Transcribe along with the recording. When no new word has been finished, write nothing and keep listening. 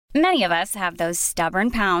Many of us have those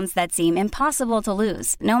stubborn pounds that seem impossible to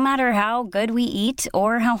lose, no matter how good we eat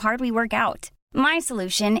or how hard we work out. My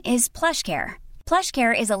solution is PlushCare.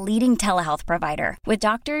 PlushCare is a leading telehealth provider with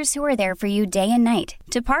doctors who are there for you day and night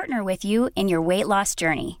to partner with you in your weight loss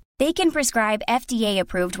journey. They can prescribe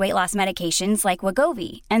FDA-approved weight loss medications like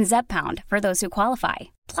Wegovy and Zepbound for those who qualify.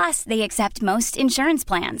 Plus, they accept most insurance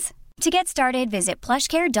plans. To get started, visit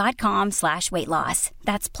plushcare.com/weightloss.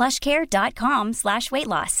 That's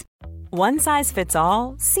plushcare.com/weightloss. One size fits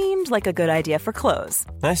all seemed like a good idea for clothes.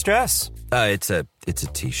 Nice dress. It's a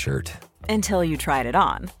t-shirt. Until you tried it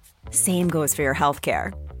on. Same goes for your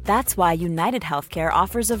healthcare. That's why United Healthcare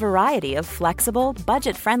offers a variety of flexible,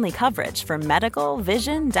 budget-friendly coverage for medical,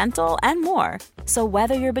 vision, dental, and more. So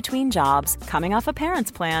whether you're between jobs, coming off a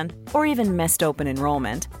parent's plan, or even missed open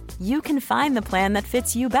enrollment, you can find the plan that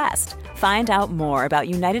fits you best. Find out more about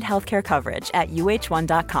United Healthcare coverage at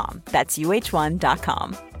uh1.com. That's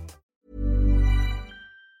uh1.com.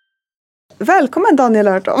 Välkommen Daniel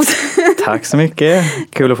Örtov. Tack så mycket.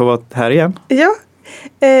 Kul att få vara här igen. Ja,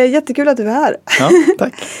 jättekul att du är här. Ja,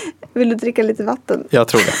 tack. Vill du dricka lite vatten? Jag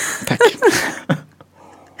tror det. Tack.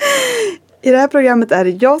 I det här programmet är det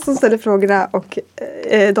jag som ställer frågorna och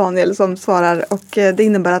Daniel som svarar. Och det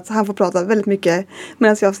innebär att han får prata väldigt mycket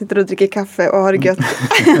medan jag sitter och dricker kaffe och har det gött.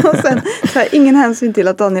 Och sen tar jag ingen hänsyn till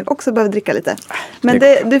att Daniel också behöver dricka lite. Men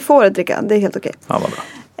du får dricka, det är helt okej. Ja, vad bra.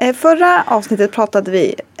 Förra avsnittet pratade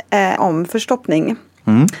vi om förstoppning.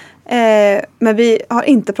 Men vi har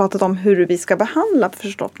inte pratat om hur vi ska behandla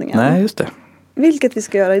förstoppningen. Nej, just det. Vilket vi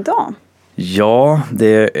ska göra idag. Ja,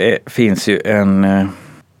 det finns ju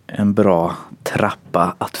en bra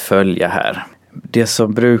trappa att följa här. Det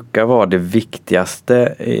som brukar vara det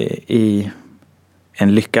viktigaste i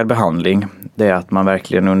en lyckad behandling, det är att man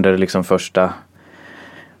verkligen under liksom första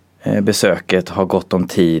besöket har gott om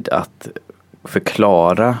tid att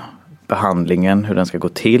förklara behandlingen, hur den ska gå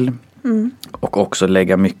till. Och också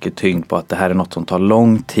lägga mycket tyngd på att det här är något som tar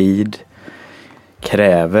lång tid,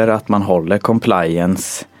 kräver att man håller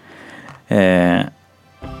compliance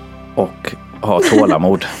och har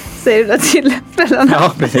tålamod. Säger du det till föräldrarna?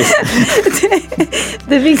 Ja, precis.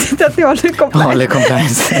 Det är viktigt att jag håller compliance. Håller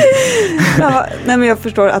compliance. Ja, nej, men jag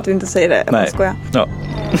förstår att du inte säger det. Jag skojar. Ja.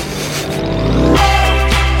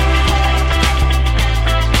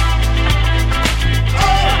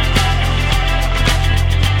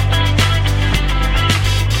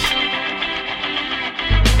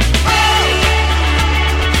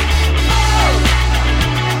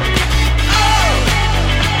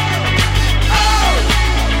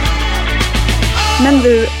 Men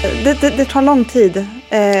du, det tar lång tid.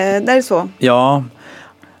 Det är så? Ja,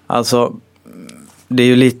 alltså det är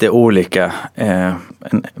ju lite olika.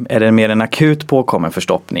 Är det mer en akut påkommen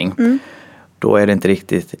förstoppning, då är det inte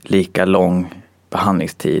riktigt lika lång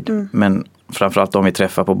behandlingstid. Men framförallt om vi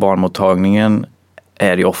träffar på barnmottagningen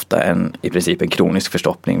är det ofta i princip en kronisk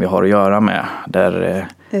förstoppning vi har att göra med. Där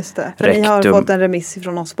just det, för ni har fått en remiss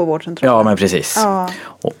från oss på vårdcentralen. Ja, men precis. Ja.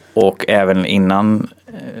 Och även innan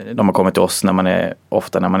de har kommit till oss,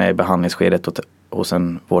 när man är i behandlingsskedet hos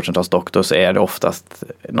en vårdcentralsdoktor, så är det oftast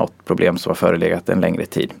något problem som har förelegat en längre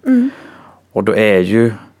tid. Och då är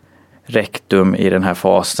ju rektum i den här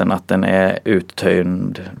fasen att den är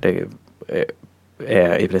uttöjd. Det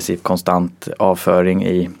är i princip konstant avföring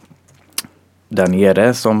i där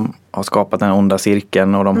nere som har skapat den onda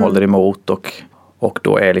cirkeln, och de håller emot och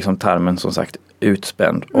då är liksom tarmen som sagt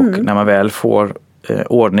utspänd. Och när man väl får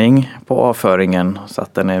ordning på avföringen så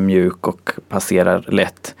att den är mjuk och passerar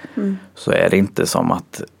lätt, så är det inte som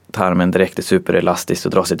att tarmen direkt är superelastisk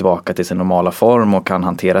och drar sig tillbaka till sin normala form och kan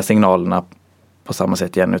hantera signalerna på samma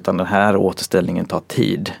sätt igen, utan den här återställningen tar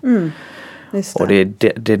tid. Just det. Och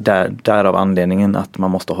det är därav anledningen att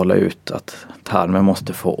man måste hålla ut, att tarmen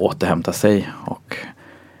måste få återhämta sig och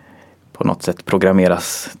på något sätt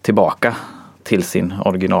programmeras tillbaka till sin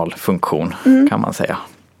originalfunktion, kan man säga.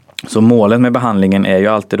 Så målet med behandlingen är ju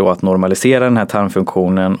alltid då att normalisera den här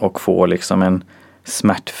tarmfunktionen och få liksom en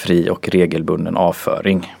smärtfri och regelbunden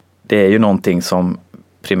avföring. Det är ju någonting som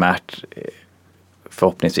primärt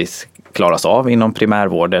förhoppningsvis klaras av inom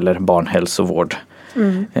primärvård eller barnhälsovård.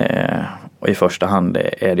 Och i första hand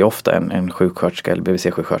är det ofta en sjuksköterska eller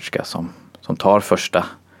BVC-sjuksköterska som tar första,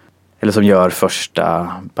 eller som gör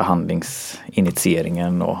första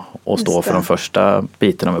behandlingsinitieringen och står för de första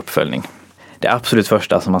biten av uppföljning. Det absolut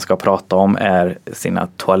första som man ska prata om är sina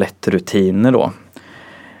toalettrutiner då.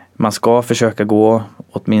 Man ska försöka gå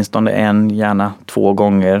åtminstone gärna 2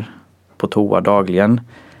 gånger på toa dagligen.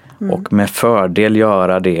 Och med fördel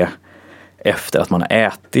göra det efter att man har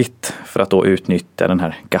ätit, för att då utnyttja den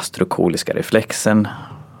här gastrokoliska reflexen.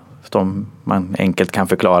 man enkelt kan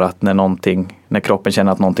förklara att när kroppen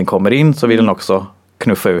känner att någonting kommer in så vill den också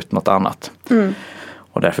knuffa ut något annat.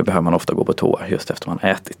 Och därför behöver man ofta gå på toa just efter man har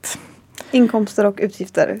ätit. Inkomster och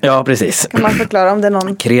utgifter. Ja, precis. Kan man förklara om det är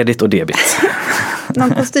någon... Kredit och debit.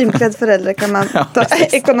 Någon kostymklädd förälder kan man ta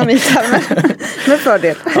ekonomitermer med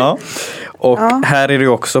fördel. Ja. Och här är det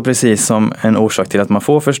också precis som en orsak till att man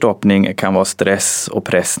får förstoppning kan vara stress och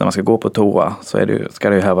press när man ska gå på toa. Så ska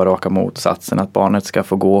det ju här vara raka motsatsen, att barnet ska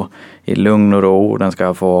få gå i lugn och ro. Den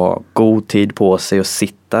ska få god tid på sig att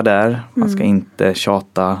sitta där. Man ska inte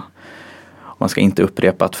tjata. Man ska inte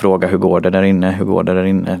upprepa att fråga hur går det där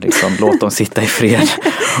inne. Liksom, låt dem sitta i fred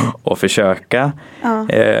och försöka.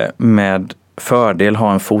 Med fördel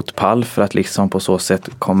ha en fotpall för att liksom på så sätt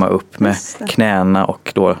komma upp med knäna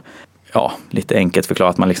och då lite enkelt förklara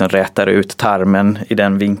att man liksom rätar ut tarmen i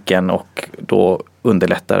den vinkeln och då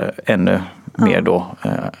underlättar ännu mer då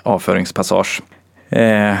avföringspassage.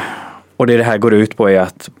 Och det här går ut på är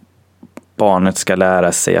att barnet ska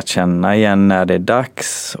lära sig att känna igen när det är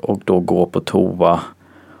dags och då gå på toa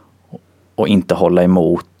och inte hålla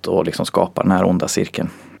emot och liksom skapa den här onda cirkeln.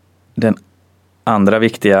 Den andra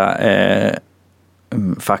viktiga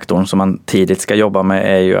faktorn som man tidigt ska jobba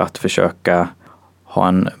med är ju att försöka ha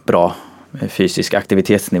en bra fysisk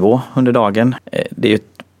aktivitetsnivå under dagen. Det är ju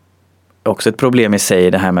också ett problem i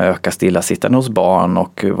sig det här med öka stillasittande hos barn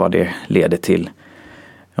och vad det leder till.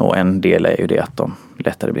 Och en del är ju det att de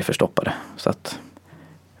lättare blir förstoppade. Så att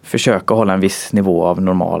försöka hålla en viss nivå av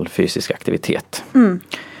normal fysisk aktivitet.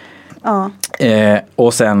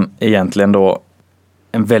 Och sen egentligen då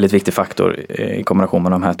en väldigt viktig faktor i kombination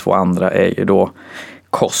med de här två andra är ju då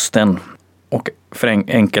kosten. Och för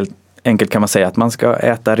enkelt kan man säga att man ska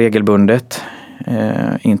äta regelbundet.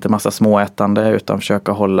 Inte massa småätande utan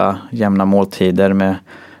försöka hålla jämna måltider med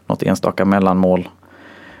något enstaka mellanmål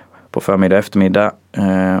på förmiddag och eftermiddag.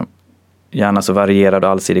 Gärna så varierad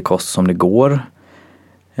och allsidig kost som det går.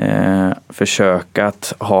 Försöka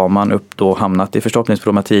att har man hamnat i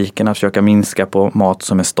förstoppningsproblematiken att försöka minska på mat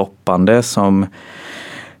som är stoppande som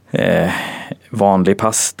vanlig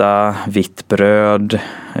pasta, vitt bröd,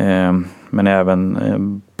 men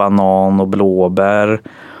även banan och blåbär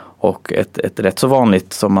och ett rätt så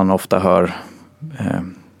vanligt som man ofta hör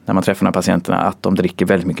när man träffar de här patienterna att de dricker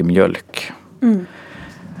väldigt mycket mjölk.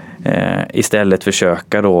 Istället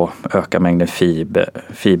försöka då öka mängden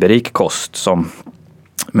fiberrik kost som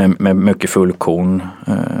med mycket fullkorn,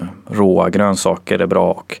 råa grönsaker är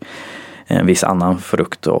bra och en viss annan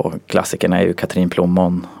frukt och klassikerna är ju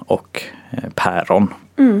katrinplommon och päron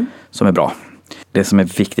som är bra. Det som är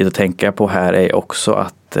viktigt att tänka på här är också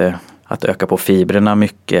att öka på fibrerna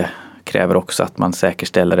mycket kräver också att man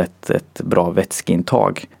säkerställer ett bra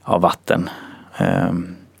vätskeintag av vatten.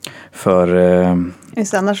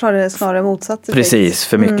 Just annars har det snarare motsatt effekt. Precis,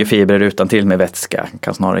 för mycket fibrer utan till med vätska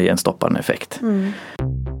kan snarare ge en stoppande effekt.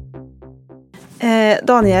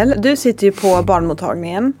 Daniel, du sitter ju på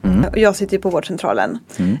barnmottagningen och jag sitter ju på vårdcentralen.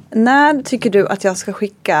 När tycker du att jag ska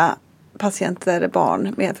skicka patienter,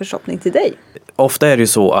 barn med förstoppning till dig? Ofta är det ju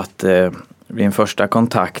så att vid en första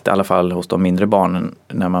kontakt, i alla fall hos de mindre barnen,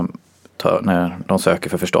 när de söker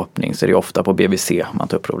för förstoppning så är det ofta på BVC man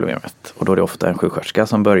tar upp problemet. Och då är det ofta en sjuksköterska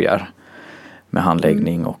som börjar med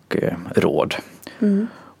handläggning och råd.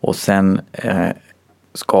 Och sen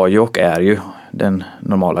ska ju och är ju den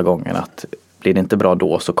normala gången att blir det inte bra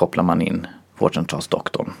då så kopplar man in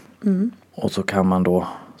vårdcentralsdoktorn. Och så kan man då,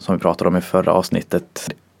 som vi pratade om i förra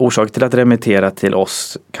avsnittet, orsak till att remittera till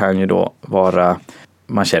oss kan ju då vara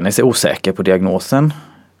man känner sig osäker på diagnosen.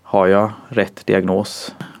 Har jag rätt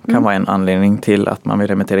diagnos? Kan vara en anledning till att man vill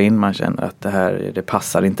remittera in. Man känner att det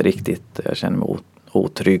passar inte riktigt. Jag känner mig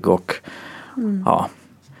otrygg och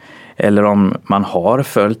Eller om man har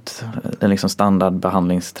följt den liksom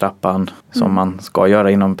standardbehandlingstrappan som man ska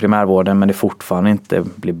göra inom primärvården men det fortfarande inte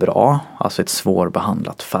blir bra. Alltså ett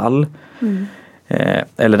svårbehandlat fall.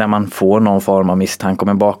 Eller där man får någon form av misstanke om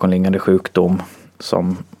en bakomliggande sjukdom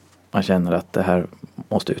som man känner att det här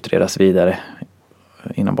måste utredas vidare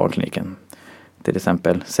inom barnkliniken. Till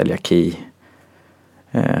exempel celiaki,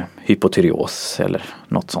 hypotyreos eller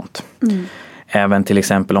något sånt. Även till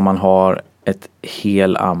exempel om man har ett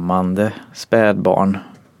helammande spädbarn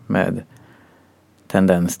med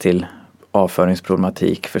tendens till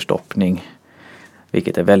avföringsproblematik, förstoppning,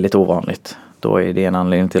 vilket är väldigt ovanligt. Då är det en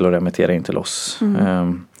anledning till att remittera in till oss.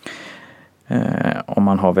 Om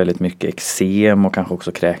man har väldigt mycket eksem och kanske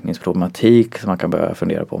också kräkningsproblematik så man kan börja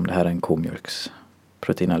fundera på om det här är en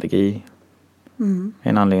komjölksproteinallergi.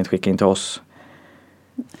 En anledning att skicka in till oss.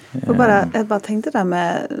 Och jag bara tänkte där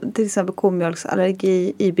med till exempel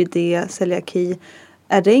komjölksallergi, IBD, celiaki.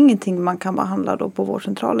 Är det ingenting man kan behandla då på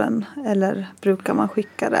vårdcentralen? Eller brukar man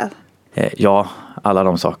skicka det? Ja, alla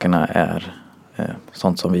de sakerna är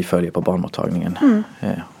sånt som vi följer på barnmottagningen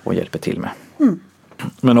och hjälper till med.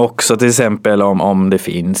 Men också till exempel om det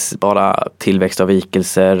finns bara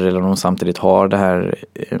tillväxtavvikelser eller om de samtidigt har det här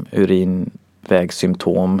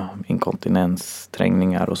urinvägssymptom, inkontinens,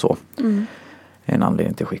 trängningar och så. En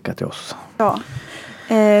anledning till att skicka till oss. Ja.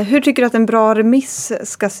 Hur tycker du att en bra remiss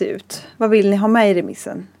ska se ut? Vad vill ni ha med i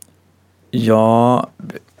remissen? Ja,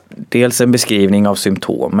 dels en beskrivning av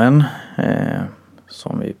symptomen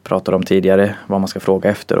som vi pratade om tidigare, vad man ska fråga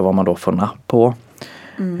efter och vad man då får napp på.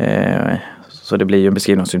 Så det blir ju en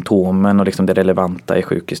beskrivning av symptomen och liksom det relevanta i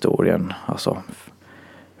sjukhistorien. Alltså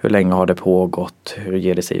hur länge har det pågått, hur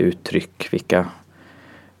ger det sig uttryck, vilka,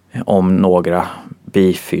 om några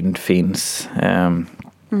bifynd finns.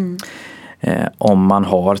 Om man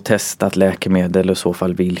har testat läkemedel och i så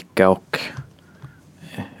fall vilka och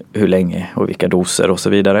hur länge och vilka doser och så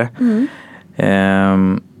vidare.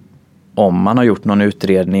 Om man har gjort någon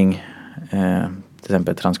utredning, till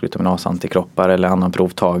exempel transglutaminas-antikroppar eller annan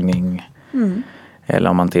provtagning. Eller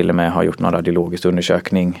om man till och med har gjort någon radiologisk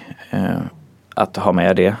undersökning, att ha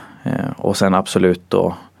med det. Och sen absolut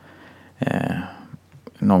då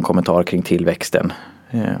någon kommentar kring tillväxten.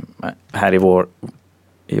 Här i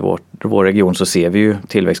vår region så ser vi ju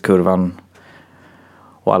tillväxtkurvan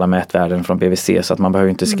och alla mätvärden från BVC, så att man behöver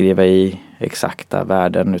inte skriva i exakta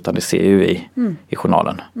värden utan det ser ju i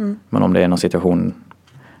journalen. Men om det är någon situation,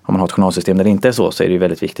 om man har ett journalsystem där det inte är så är det ju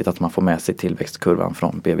väldigt viktigt att man får med sig tillväxtkurvan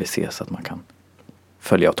från BVC så att man kan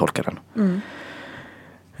följa och tolka den.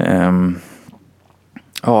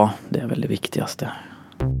 Ja, det är väl det viktigaste.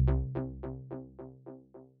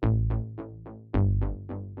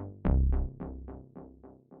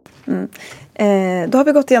 Då har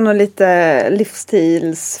vi gått igenom lite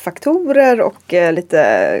livsstilsfaktorer och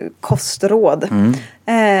lite kostråd.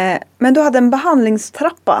 Men du hade en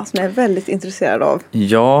behandlingstrappa som jag är väldigt intresserad av.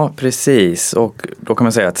 Ja, precis. Och då kan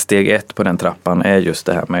man säga att steg 1 på den trappan är just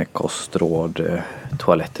det här med kostråd,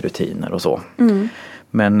 toalettrutiner och så.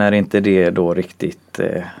 Men när inte det då riktigt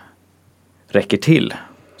räcker till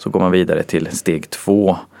så går man vidare till steg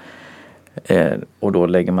 2. Och då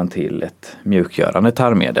lägger man till ett mjukgörande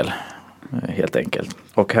tarmmedel helt enkelt.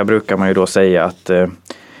 Och här brukar man ju då säga att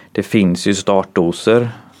det finns ju startdoser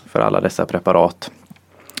för alla dessa preparat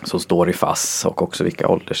som står i FASS och också vilka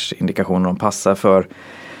åldersindikationer de passar för.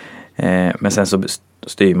 Men sen så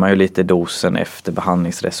styr man ju lite dosen efter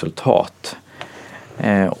behandlingsresultat.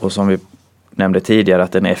 Och som vi nämnde tidigare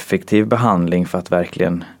att en effektiv behandling för att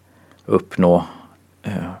verkligen uppnå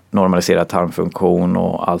normaliserad tarmfunktion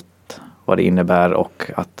och allt vad det innebär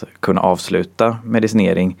och att kunna avsluta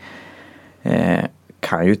medicinering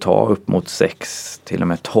kan ju ta upp mot 6 till och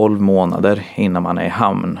med 12 månader innan man är i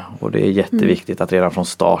hamn. Och det är jätteviktigt att redan från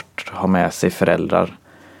start ha med sig föräldrar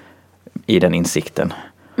i den insikten.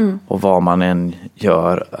 Och vad man än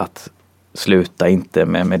gör, att sluta inte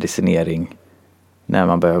med medicinering när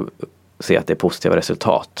man börjar se att det är positiva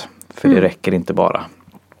resultat. För det räcker inte bara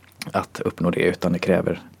att uppnå det utan det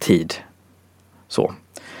kräver tid. Så.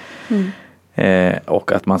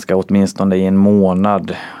 Och att man ska åtminstone i en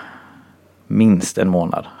månad, minst en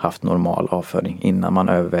månad, haft normal avföring innan man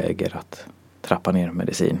överväger att trappa ner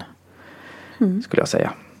medicin. Skulle jag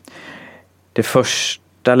säga. Det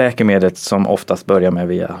första läkemedlet som oftast börjar med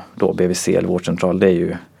via då BVC eller vårdcentral, det är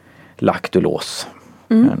ju Lactulos.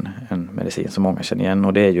 En medicin som många känner igen,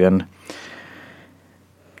 och det är ju jag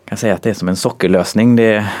kan säga att det är som en sockerlösning.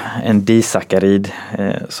 Det är en disackarid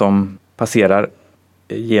som passerar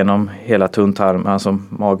genom hela tunntarmen, alltså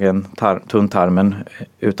magen, tunntarmen,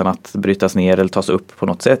 utan att brytas ner eller tas upp på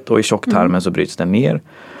något sätt. Och i tjocktarmen så bryts den ner.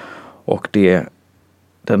 Och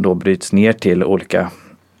den då bryts ner till olika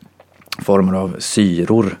former av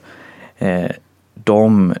syror.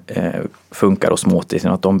 De funkar osmotiskt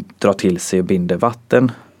genom att de drar till sig och binder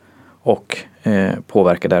vatten och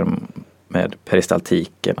påverkar därmed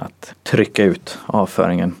peristaltiken att trycka ut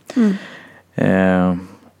avföringen.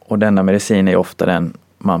 Och denna medicin är ofta den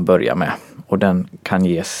man börjar med. Och den kan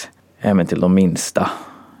ges även till de minsta.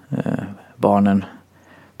 Barnen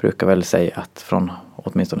brukar väl säga att från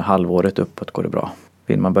åtminstone halvåret uppåt går det bra.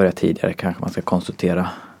 Vill man börja tidigare kanske man ska konsultera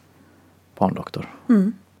barndoktor.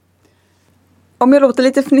 Om jag låter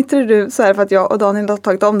lite fnittrig du så här för att jag och Daniel har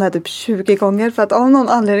tagit om det här typ 20 gånger. För att av någon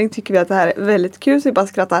anledning tycker vi att det här är väldigt kul så vi bara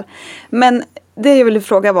skrattar. Men det jag ville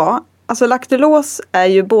fråga var, alltså Lactulos är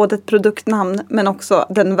ju både ett produktnamn men också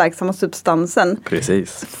den verksamma substansen.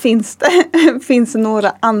 Precis. Finns det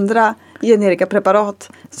några andra generika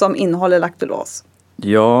preparat som innehåller Lactulos?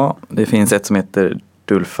 Ja, det finns ett som heter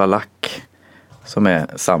Dulfalac som är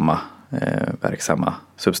samma verksamma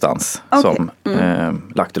substans som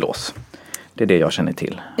laktulos. Det är det jag känner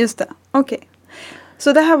till. Just det, okej.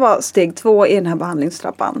 Så det här var steg 2 i den här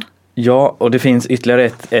behandlingstrappan? Ja, och det finns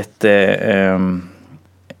ytterligare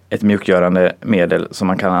ett mjukgörande medel som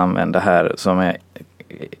man kan använda här som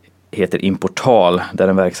heter Importal, där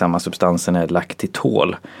den verksamma substansen är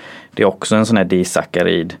laktitol. Det är också en sån här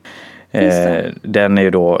disackarid. Den är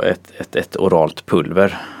ju då ett oralt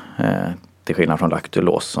pulver till skillnad från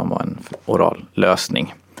laktulos som var en oral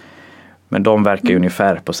lösning. Men de verkar ju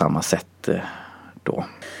ungefär på samma sätt då.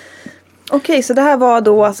 Okej, så det här var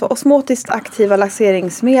då alltså osmotiskt aktiva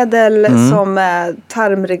laxeringsmedel som är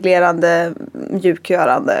tarmreglerande,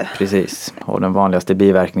 mjukgörande. Precis, och den vanligaste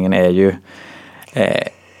biverkningen är ju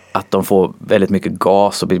att de får väldigt mycket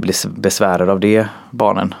gas och blir besvärade av det,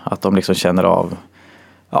 barnen. Att de liksom känner av,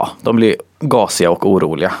 de blir gasiga och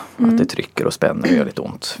oroliga. Att det trycker och spänner och gör lite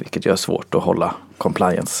ont, vilket gör svårt att hålla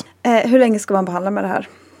compliance. Hur länge ska man behandla med det här?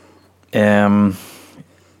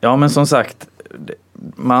 Ja, men som sagt,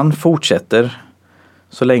 man fortsätter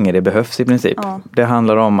så länge det behövs i princip. Ja. Det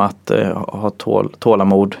handlar om att ha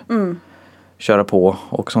tålamod, köra på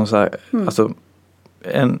och som sagt, alltså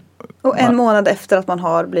en månad efter att man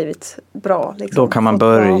har blivit bra. Liksom, då kan man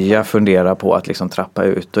börja fundera på att liksom trappa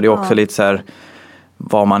ut. Och det är också lite så här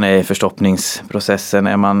vad man är i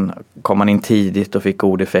förstoppningsprocessen. Kom man in tidigt och fick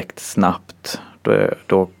god effekt snabbt,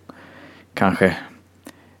 då kanske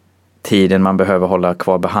tiden man behöver hålla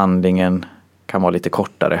kvar behandlingen kan vara lite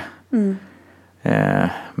kortare.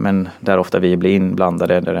 Men där ofta vi blir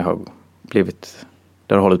inblandade, där det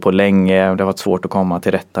har hållit på länge, det har varit svårt att komma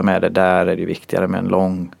till rätta med det. Där är det viktigare med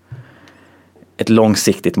ett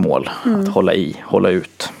långsiktigt mål att hålla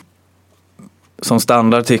ut. Som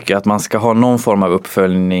standard tycker jag att man ska ha någon form av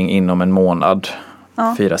uppföljning inom en månad,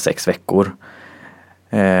 4-6 veckor,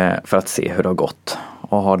 för att se hur det har gått.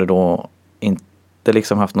 Och har det då inte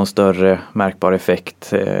liksom haft någon större märkbar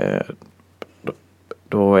effekt,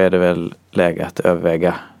 då är det väl läge att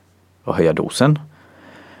överväga att höja dosen.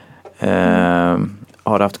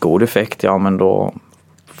 Har det haft god effekt, men då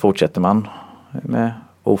fortsätter man med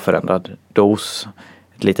oförändrad dos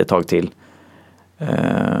ett litet tag till.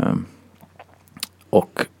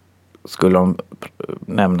 Och skulle de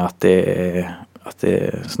nämna att det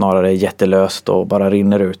snarare är jättelöst och bara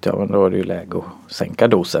rinner ut, men då är det ju läge att sänka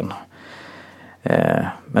dosen.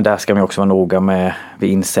 Men där ska man också vara noga med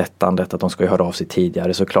vid insättandet att de ska höra av sig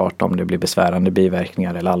tidigare såklart om det blir besvärande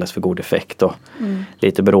biverkningar eller alldeles för god effekt. Och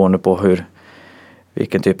lite beroende på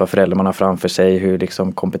vilken typ av förälder man har framför sig, hur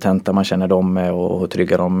liksom kompetenta man känner dem med och hur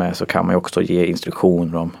trygga de är, så kan man ju också ge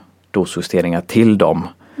instruktioner om dosjusteringar till dem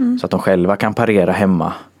så att de själva kan parera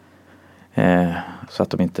hemma. Så att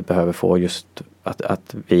de inte behöver få just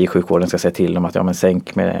att vi i sjukvården ska säga till dem att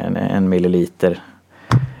sänk med en milliliter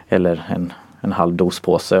eller en halv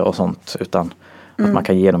dospåse och sånt, utan att man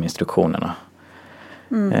kan ge dem instruktionerna.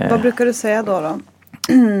 Vad brukar du säga då?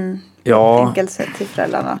 Enkelt sätt till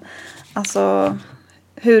föräldrarna. Alltså,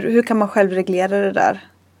 hur kan man själv reglera det där?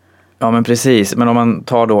 Ja, men precis. Men om man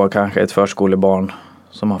tar då kanske ett förskolebarn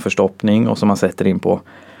som har förstoppning och som man sätter in på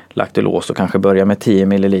laktulos och kanske börjar med 10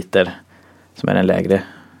 milliliter som är den lägre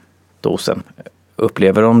dosen.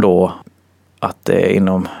 Upplever de då att det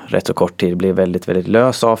inom rätt så kort tid blir väldigt, väldigt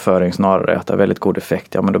lös avföring snarare att det har väldigt god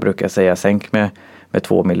effekt, men då brukar jag säga sänk med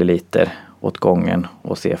 2 milliliter åt gången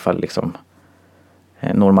och se ifall liksom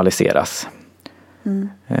normaliseras.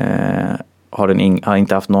 Har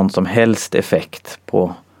inte haft någon som helst effekt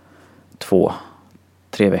på 2-3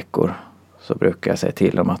 veckor, så brukar jag säga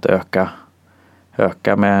till dem att öka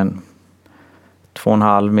med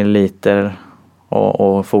 2,5 milliliter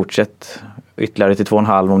och fortsätt ytterligare till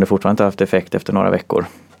 2,5 om det fortfarande inte har haft effekt efter några veckor.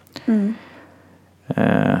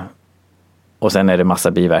 Och sen är det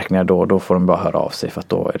massa biverkningar då får de bara höra av sig, för att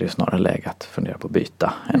då är det snarare läge att fundera på att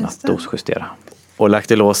byta än att dosjustera. Och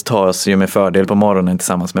laktulos tas ju med fördel på morgonen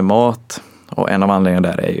tillsammans med mat, och en av anledningarna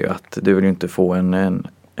där är ju att du vill ju inte få en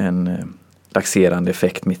laxerande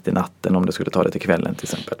effekt mitt i natten om du skulle ta det till kvällen till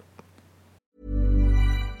exempel.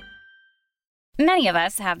 Many of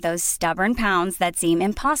us have those stubborn pounds that seem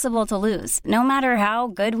impossible to lose, no matter how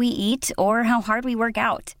good we eat or how hard we work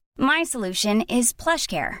out. My solution is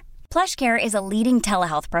PlushCare. PlushCare is a leading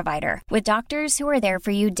telehealth provider with doctors who are there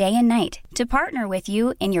for you day and night to partner with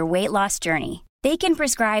you in your weight loss journey. They can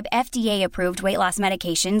prescribe FDA-approved weight loss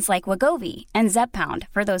medications like Wegovy and Zepbound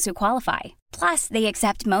for those who qualify. Plus, they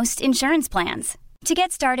accept most insurance plans. To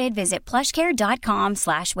get started, visit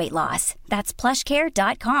plushcare.com/weightloss. That's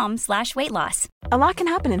plushcare.com/weightloss. A lot can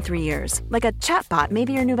happen in 3 years, like a chatbot may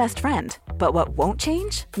be your new best friend. But what won't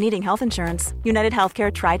change? Needing health insurance. United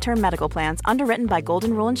Healthcare Tri-Term Medical Plans, underwritten by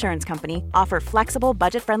Golden Rule Insurance Company, offer flexible,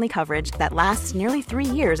 budget-friendly coverage that lasts nearly 3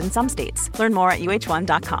 years in some states. Learn more at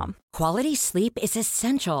uh1.com. Quality sleep is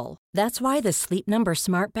essential. That's why the Sleep Number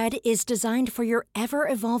Smart Bed is designed for your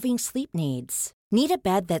ever-evolving sleep needs. Need a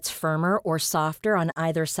bed that's firmer or softer on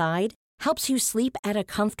either side? Helps you sleep at a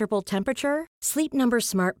comfortable temperature? Sleep Number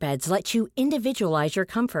Smart Beds let you individualize your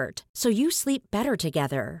comfort, so you sleep better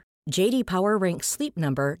together. J.D. Power ranks Sleep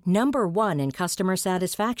Number #1 in customer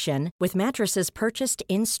satisfaction with mattresses purchased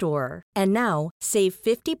in-store. And now, save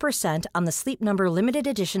 50% on the Sleep Number Limited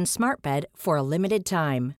Edition Smart Bed for a limited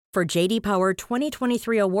time. For J.D. Power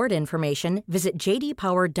 2023 award information, visit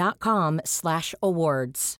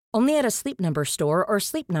jdpower.com/awards. Only at a Sleep Number store or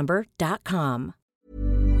sleepnumber.com.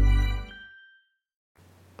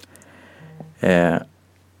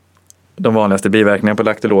 De vanligaste biverkningarna på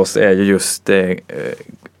laktulos är ju just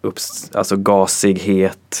alltså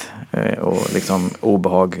gasighet och liksom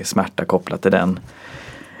obehag, smärta kopplat till den.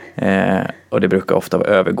 Och det brukar ofta vara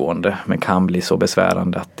övergående, men kan bli så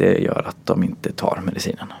besvärande att det gör att de inte tar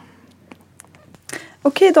medicinen.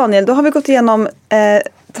 Okej Daniel, då har vi gått igenom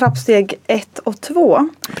trappsteg 1 och 2.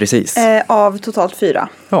 Precis. Av totalt 4.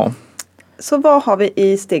 Ja. Så vad har vi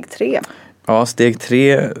i steg 3? Ja, steg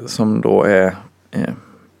 3 som då är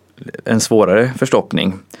en svårare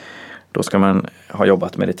förstoppning. Då ska man ha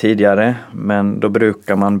jobbat med det tidigare, men då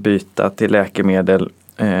brukar man byta till läkemedel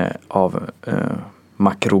av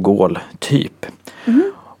Macrogol-typ.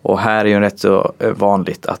 Och här är ju rätt så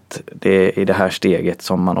vanligt att det är i det här steget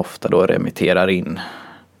som man ofta då remitterar in.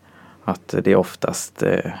 Att det är oftast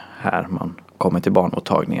här man kommer till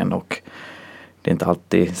barnmottagningen, och det är inte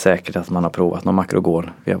alltid säkert att man har provat någon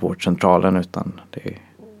Macrogol via vårdcentralen, utan det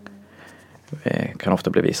kan ofta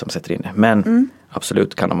bli vi som sätter in det. Men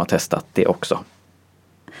absolut kan de ha testat det också.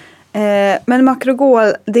 Men Macrogol,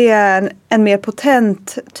 det är en mer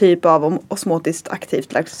potent typ av osmotiskt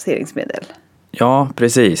aktivt laxeringsmedel. Ja,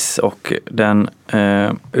 precis. Och den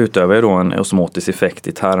utövar ju då en osmotisk effekt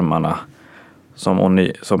i tarmarna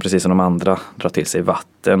som precis som de andra drar till sig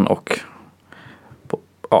vatten, och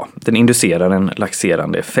den inducerar en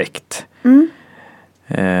laxerande effekt.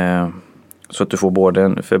 Så att du får både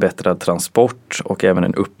en förbättrad transport och även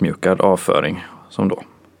en uppmjukad avföring som då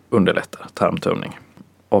underlättar tarmtömning.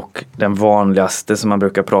 Och den vanligaste som man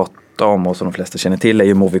brukar prata om och som de flesta känner till är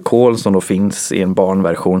ju Movicol, som då finns i en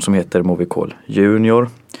barnversion som heter Movicol Junior.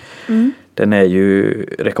 Den är ju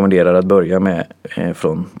rekommenderad att börja med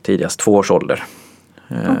från tidigast 2 års ålder.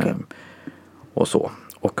 Och så.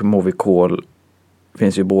 Och Movicol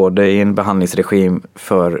finns ju både i en behandlingsregim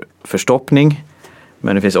för förstoppning,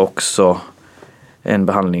 men det finns också en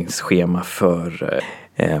behandlingsschema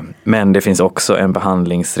men det finns också en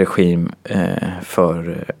behandlingsregim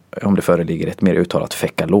för om det föreligger ett mer uttalat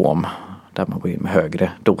fekalom, där man går in med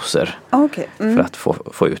högre doser för att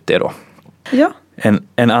få ut det då. Ja.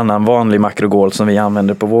 En annan vanlig Macrogol som vi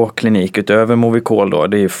använder på vår klinik utöver Movicol då,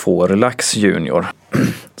 det är Forlax Junior,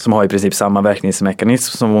 som har i princip samma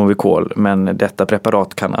verkningsmekanism som Movicol, men detta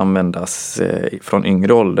preparat kan användas från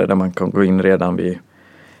yngre ålder, där man kan gå in redan vid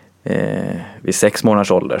 6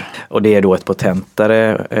 månaders ålder. Och det är då ett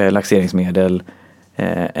potentare laxeringsmedel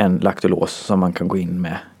än laktulos som man kan gå in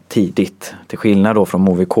med tidigt. Till skillnad då från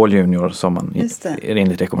Movicol Junior som man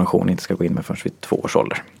enligt rekommendation inte ska gå in med förrän vid 2 års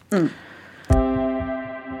ålder.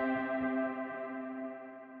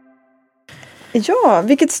 Ja,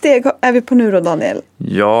 vilket steg är vi på nu då, Daniel?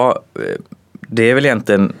 Ja, det är väl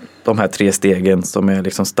egentligen de här 3 stegen som är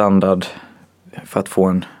liksom standard för att få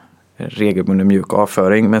en regelbunden mjuk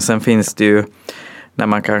avföring. Men sen finns det ju, när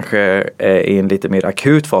man kanske är i en lite mer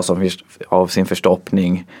akut fas av sin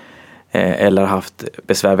förstoppning eller haft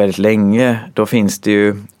besvär väldigt länge, då finns det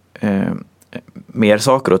ju mer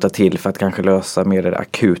saker att ta till för att kanske lösa mer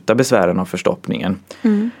akuta besvären av förstoppningen.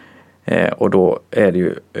 Och då är det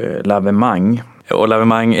ju lavemang. Och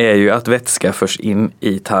lavemang är ju att vätska förs in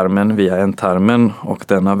i tarmen via ändtarmen, och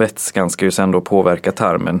denna vätskan ska ju sedan då påverka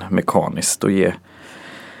tarmen mekaniskt och ge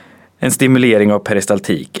en stimulering av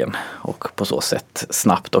peristaltiken, och på så sätt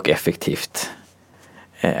snabbt och effektivt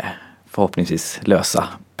förhoppningsvis lösa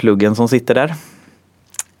pluggen som sitter där.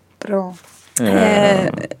 Bra.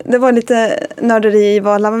 Det var lite nörderi i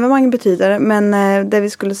vad lavemang betyder, men det vi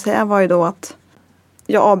skulle säga var ju då att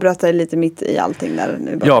jag avbröt dig lite mitt i allting där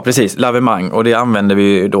nu. Ja, precis. Lavemang, och det använder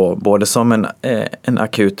vi då både som en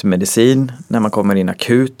akut medicin när man kommer in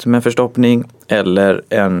akut med förstoppning, eller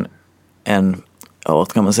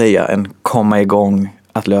vad kan man säga, en komma igång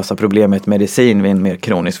att lösa problemet medicin vid en mer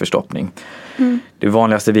kronisk förstoppning. Det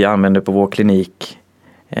vanligaste vi använder på vår klinik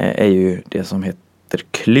är ju det som heter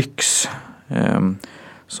Klyx,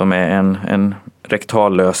 som är en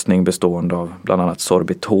rektallösning bestående av bland annat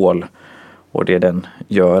sorbitol. Och det den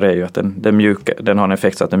gör är ju att den har en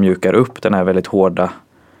effekt så att den mjukar upp den här väldigt hårda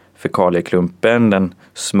fekalieklumpen, den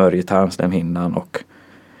smörjer tarmslemhinnan och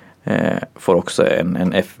får också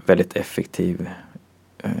en väldigt effektiv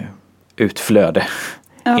utflöde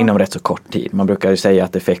inom rätt så kort tid. Man brukar ju säga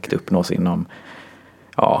att effekt uppnås inom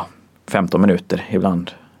 15 minuter,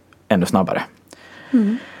 ibland ännu snabbare.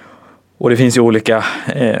 Och det finns ju olika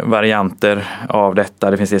varianter av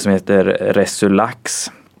detta. Det finns det som heter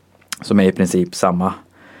Resulax, som är i princip samma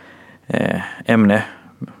ämne,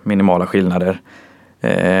 minimala skillnader.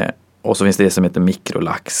 Och så finns det som heter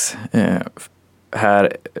Microlax.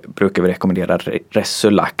 Här brukar vi rekommendera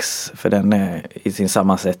Resulax, för den är i sin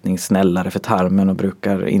sammansättning snällare för tarmen och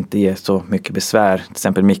brukar inte ge så mycket besvär. Till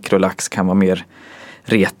exempel Microlax kan vara mer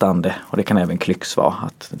retande, och det kan även Klyx vara.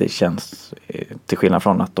 Att det känns, till skillnad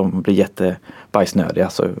från att de blir jättebajsnödiga,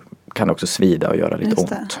 så kan det också svida och göra lite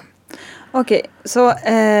ont. Okej, så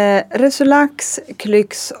Resulax,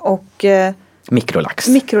 Klyx och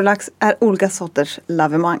Microlax är olika sorters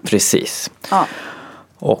lavemang. Precis. Ja.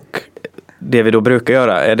 Och det vi då brukar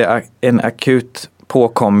göra, är det en akut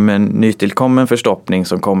påkommen, nytillkommen förstoppning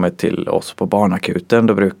som kommer till oss på barnakuten,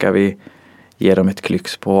 då brukar vi ge dem ett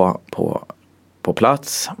Klyx på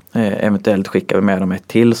plats. Eventuellt skickar vi med dem ett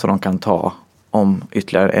till så de kan ta om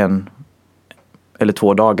ytterligare 1 eller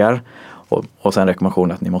 2 dagar. Och sen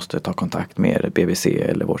rekommendation att ni måste ta kontakt med BVC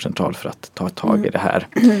eller vårdcentral för att ta ett tag i det här.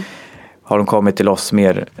 Har de kommit till oss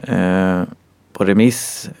mer på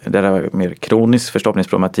remiss, där det är mer kronisk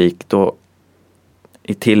förstoppningsproblematik, då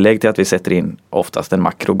i tillägg till att vi sätter in oftast en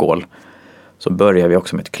makrogol, så börjar vi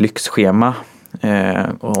också med ett Klyx-schema.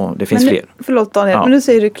 Och det finns fler. Förlåt Daniel, men nu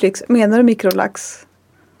säger du Klyx. Menar du Microlax?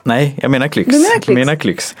 Nej, jag menar Klyx. Jag menar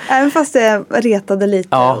Klyx. Även fast det retade lite.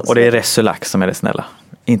 Ja, och det är Resulax som är det snälla.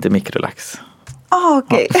 Inte Microlax.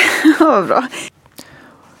 Okej. Vad bra.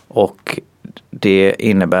 Och det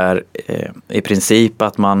innebär i princip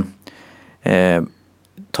att man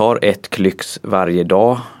tar ett Klyx varje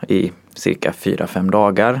dag i cirka 4-5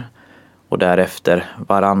 dagar. Och därefter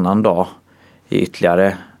varannan dag i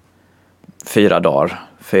ytterligare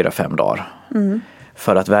 4-5 dagar.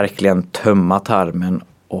 För att verkligen tömma tarmen,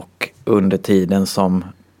 och under tiden som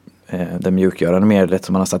det mjukgörande medlet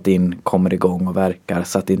som man har satt in kommer igång och verkar,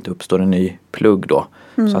 så att det inte uppstår en ny plugg då.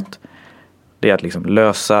 Så att det är att liksom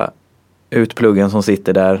lösa ut pluggen som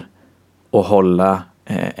sitter där och hålla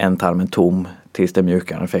ändtarmen tom tills den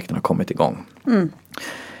mjukgörande effekten har kommit igång.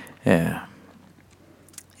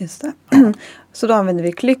 Just det. Så då använder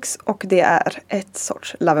vi Klyx, och det är ett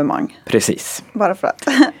sorts lavemang. Precis. Bara för att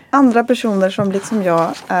andra personer som liksom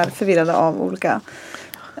jag är förvirrade av olika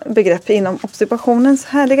begrepp inom obstipationens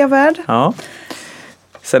härliga värld. Ja.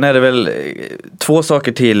 Sen är det väl 2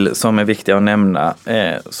 saker till som är viktiga att nämna,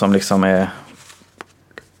 som liksom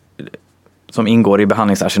som ingår i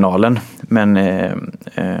behandlingsarsenalen, men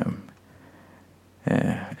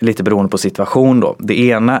lite beroende på situation då. Det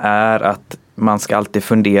ena är att man ska alltid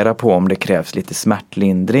fundera på om det krävs lite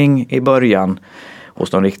smärtlindring i början hos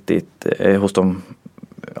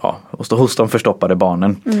de förstoppade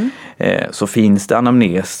barnen. Så finns det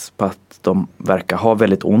anamnes på att de verkar ha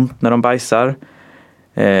väldigt ont när de bajsar,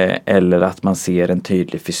 eller att man ser en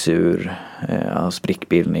tydlig fissur,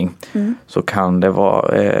 sprickbildning, så kan det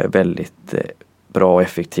vara väldigt bra och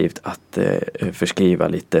effektivt att förskriva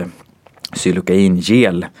lite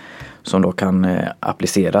xylokaingel som då kan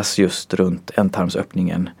appliceras just runt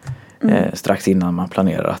ändtarmsöppningen strax innan man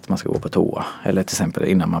planerar att man ska gå på toa, eller till exempel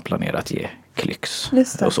innan man planerar att ge Klyx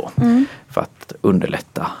och så, för att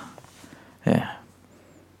underlätta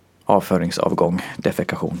avföringsavgång,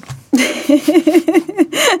 defekation.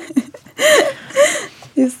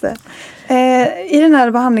 Just det. I den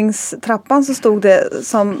här behandlingstrappan så stod det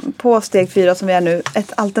som på steg 4 som vi är nu,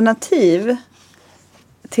 ett alternativ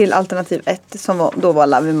till alternativ 1 som då var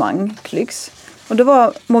lavemang, Klyx. Och det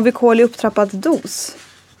var Movicol i upptrappad dos.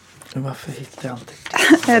 Varför hittar jag inte?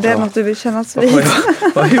 Är det något du vill kännas vid?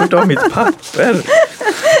 Vad har jag gjort av mitt papper?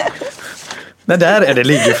 Nej, där är det,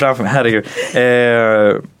 ligger framför mig. Herregud.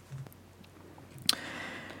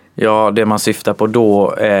 Ja, det man syftar på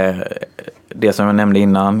då är det som jag nämnde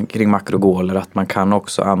innan kring makrogoler, att man kan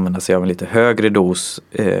också använda sig av en lite högre dos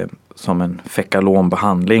som en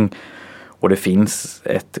fekalombehandling. Och det finns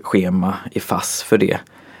ett schema i FASS för det,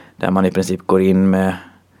 där man i princip går in med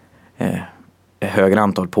ett högre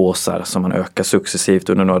antal påsar som man ökar successivt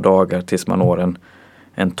under några dagar tills man når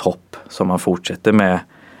en topp som man fortsätter med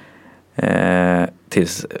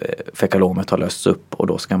tills fekalomet har lösts upp, och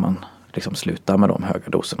då ska man liksom sluta med de höga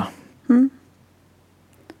doserna.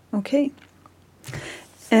 Okej.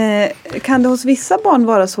 Kan det hos vissa barn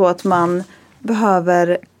vara så att man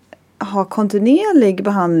behöver ha kontinuerlig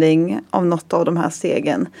behandling av något av de här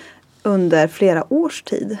stegen under flera års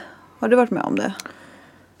tid? Har du varit med om det?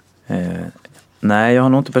 Nej, jag har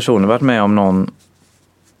nog inte personligen varit med om någon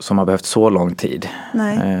som har behövt så lång tid.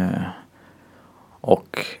 Nej.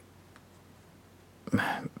 Och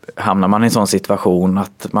hamnar man i en sån situation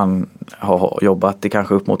att man har jobbat i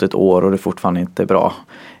kanske upp mot ett år och det fortfarande inte är bra,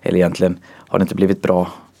 eller egentligen har det inte blivit bra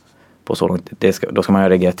på så långt, då ska man ju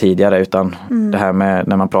reagera tidigare, utan det här med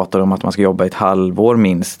när man pratar om att man ska jobba ett halvår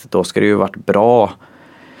minst, då ska det ju varit bra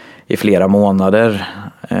i flera månader.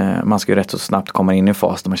 Man ska ju rätt så snabbt komma in i en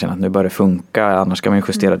fas där man känner att nu börjar det funka, annars ska man ju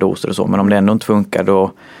justera doser och så, men om det ändå inte funkar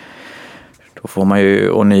då får man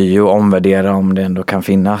ju ånyo omvärdera om det ändå kan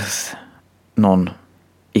finnas någon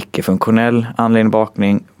icke-funktionell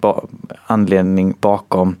anledning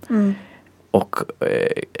bakom och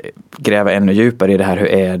gräva ännu djupare i det här. Hur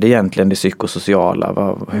är det egentligen det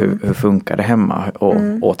psykosociala? Hur funkar det hemma? Och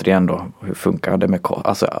återigen då, hur funkar det med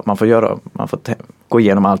alltså man får gå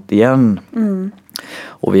igenom allt igen.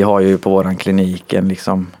 Och vi har ju på våran klinik en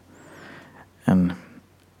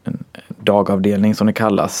dagavdelning som det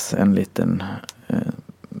kallas, en liten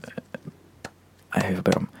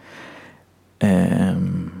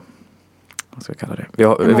vad ska jag kalla det?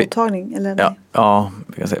 En mottagning eller? Ja,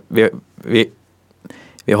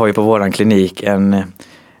 vi har ju på våran klinik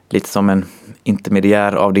lite som en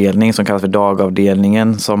intermediär avdelning som kallas för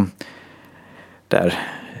dagavdelningen, som där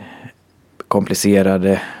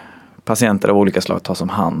komplicerade patienter av olika slag tas om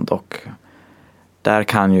hand, och där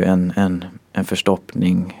kan ju en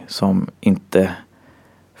förstoppning som inte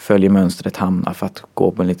följer mönstret hamna för att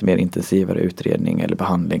gå på en lite mer intensivare utredning eller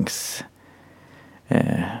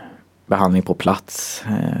behandling på plats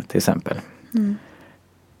till exempel.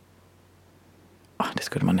 Det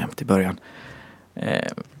skulle man nämnt i början.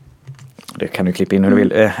 Det kan du klippa in hur du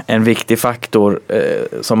vill. En viktig faktor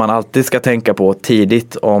som man alltid ska tänka på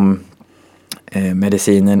tidigt om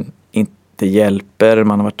medicinen inte hjälper.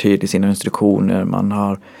 Man har varit tydlig i sina instruktioner. Man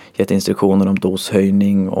har gett instruktioner om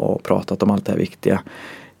doshöjning och pratat om allt det här viktiga.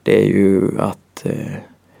 Det är ju att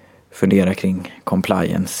fundera kring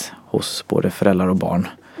compliance hos både föräldrar och barn.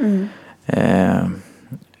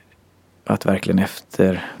 Att verkligen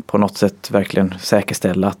på något sätt verkligen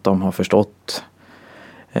säkerställa att de har förstått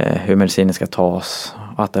hur medicinen ska tas,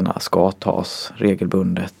 att den ska tas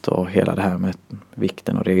regelbundet, och hela det här med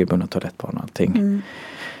vikten och regelbundna toalettvanor och allting.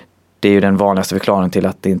 Det är ju den vanligaste förklaringen till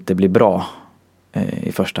att det inte blir bra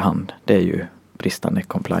i första hand. Det är ju bristande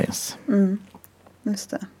compliance. Just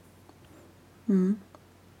det.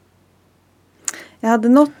 Jag hade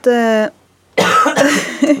något... Det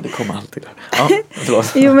kommer alltid där. Ja,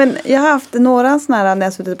 förlåt. Jo, men jag har haft några sådana här när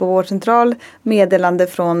jag suttit på vårdcentral meddelande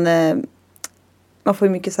från... Man får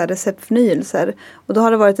ju mycket så här receptförnyelser. Och då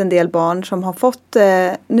har det varit en del barn som har fått...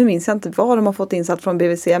 nu minns jag inte vad de har fått insatt från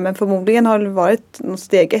BVC. Men förmodligen har det varit något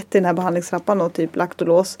steg 1 i den här behandlingstrappan. Och typ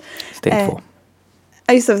laktolos. Steg 2.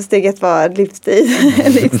 Ja, just det. Steg 1 var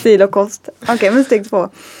livsstil och kost. Okej, men steg 2.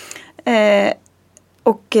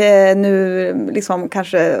 Och nu liksom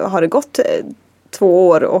kanske har det gått 2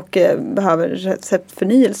 år och behöver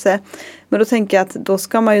receptförnyelse. Men då tänker jag att då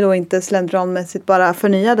ska man ju då inte slentrianmässigt bara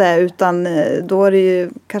förnya det, utan då är det ju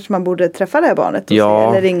kanske man borde träffa det här barnet och se,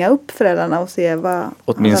 eller ringa upp föräldrarna och se vad...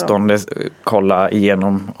 Åtminstone kolla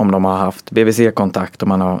igenom om de har haft BVC-kontakt och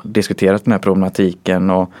man har diskuterat den här problematiken.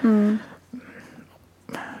 Och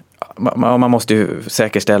man måste ju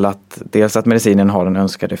säkerställa att dels att medicinen har den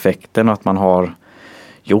önskade effekten och att man har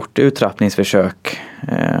gjort uttrappningsförsök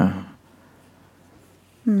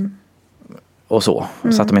och så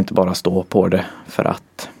att de inte bara står på det för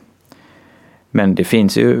att. Men det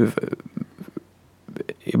finns ju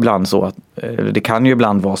ibland så att det kan ju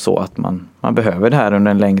ibland vara så att man behöver det här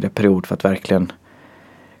under en längre period för att verkligen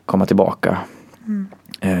komma tillbaka.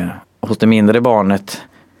 Hos det mindre barnet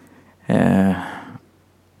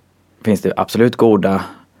finns det absolut goda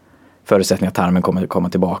förutsättningar att tarmen kommer att komma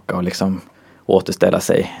tillbaka och liksom återställa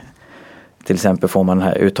sig. Till exempel får man den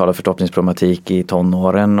här uttalad förstoppningsproblematik i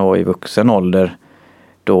tonåren och i vuxen ålder,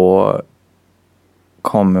 då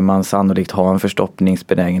kommer man sannolikt ha en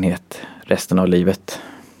förstoppningsbenägenhet resten av livet.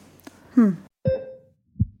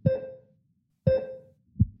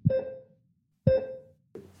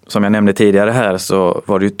 Som jag nämnde tidigare här så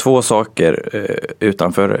var det ju 2 saker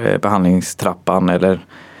utanför behandlingstrappan eller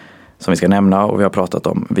som vi ska nämna, och vi har pratat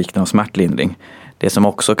om vikten av smärtlindring. Det som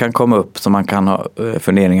också kan komma upp som man kan ha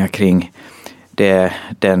funderingar kring, det är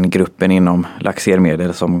den gruppen inom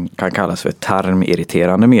laxermedel som kan kallas för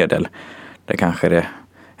tarmirriterande medel. Det kanske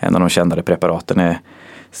en av de kändare preparaten är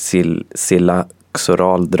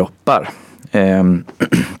Oxoraldroppar.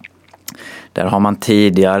 Där har man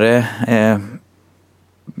tidigare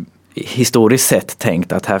historiskt sett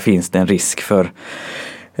tänkt att här finns det en risk för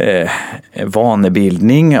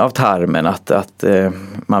vanebildning av tarmen, att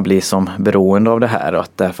man blir som beroende av det här, och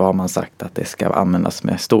att därför har man sagt att det ska användas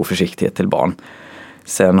med stor försiktighet till barn.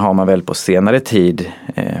 Sen har man väl på senare tid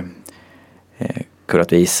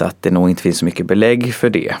kunnat visa att det nog inte finns så mycket belägg för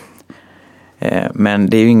det. Men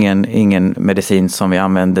det är ju ingen medicin som vi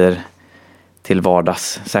använder till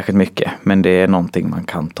vardags särskilt mycket, men det är någonting man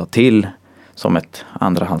kan ta till som ett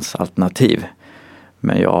andrahandsalternativ.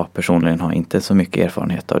 Men jag personligen har inte så mycket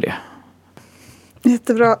erfarenhet av det.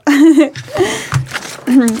 Jättebra.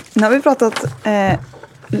 Nu har vi pratat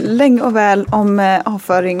länge och väl om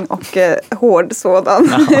avföring och hård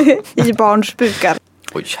sådan i barns bukar.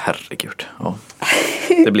 Oj, herregud. Ja.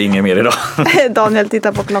 Det blir inget mer idag. Daniel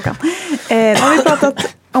tittar på klockan. Nu har vi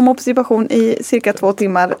pratat om obstipation i cirka 2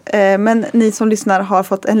 timmar. Men ni som lyssnar har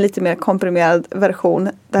fått en lite mer komprimerad version.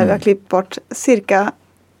 Där vi har klippt bort cirka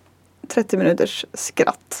 30 minuters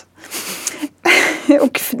skratt.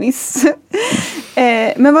 Och fniss.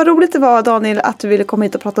 Men vad roligt det var, Daniel, att du ville komma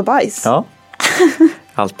hit och prata bajs. Ja.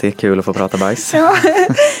 Alltid kul att få prata bajs. Ja,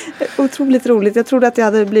 otroligt roligt. Jag trodde att jag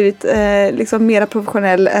hade blivit liksom mera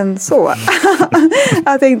professionell än så.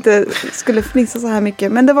 Att jag inte skulle fnissa så här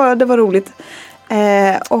mycket. Men det var roligt.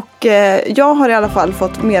 Och jag har i alla fall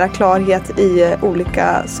fått mera klarhet i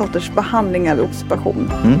olika sorters behandlingar vid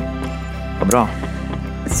obstipation. Vad bra.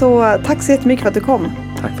 Så tack så jättemycket för att du kom.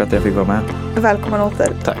 Tack för att jag fick vara med. Välkommen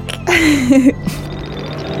åter. Tack.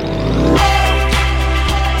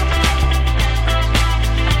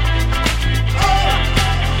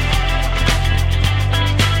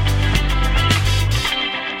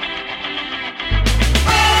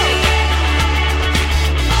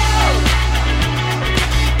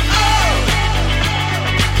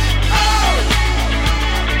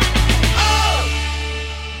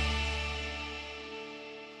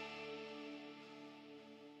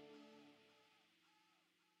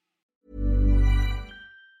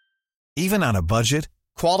 Even on a budget,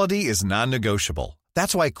 quality is non-negotiable.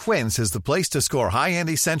 That's why Quince is the place to score high-end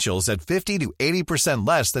essentials at 50 to 80%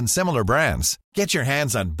 less than similar brands. Get your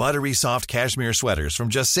hands on buttery soft cashmere sweaters from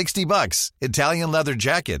just $60, Italian leather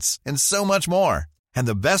jackets, and so much more. And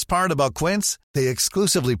the best part about Quince, they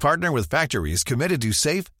exclusively partner with factories committed to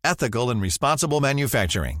safe, ethical, and responsible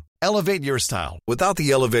manufacturing. Elevate your style without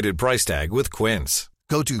the elevated price tag with Quince.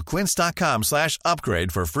 Go to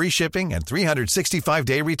quince.com/upgrade for free shipping and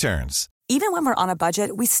 365-day returns. Even when we're on a budget,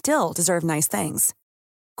 we still deserve nice things.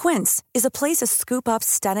 Quince is a place to scoop up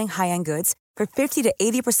stunning high-end goods for 50 to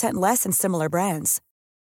 80% less than similar brands.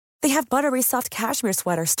 They have buttery soft cashmere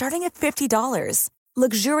sweaters starting at $50,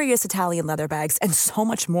 luxurious Italian leather bags, and so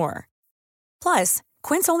much more. Plus,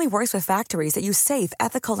 Quince only works with factories that use safe,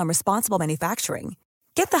 ethical, and responsible manufacturing.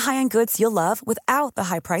 Get the high-end goods you'll love without the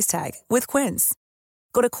high price tag with Quince.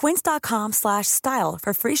 Go to quince.com/style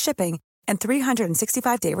for free shipping and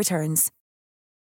 365-day returns.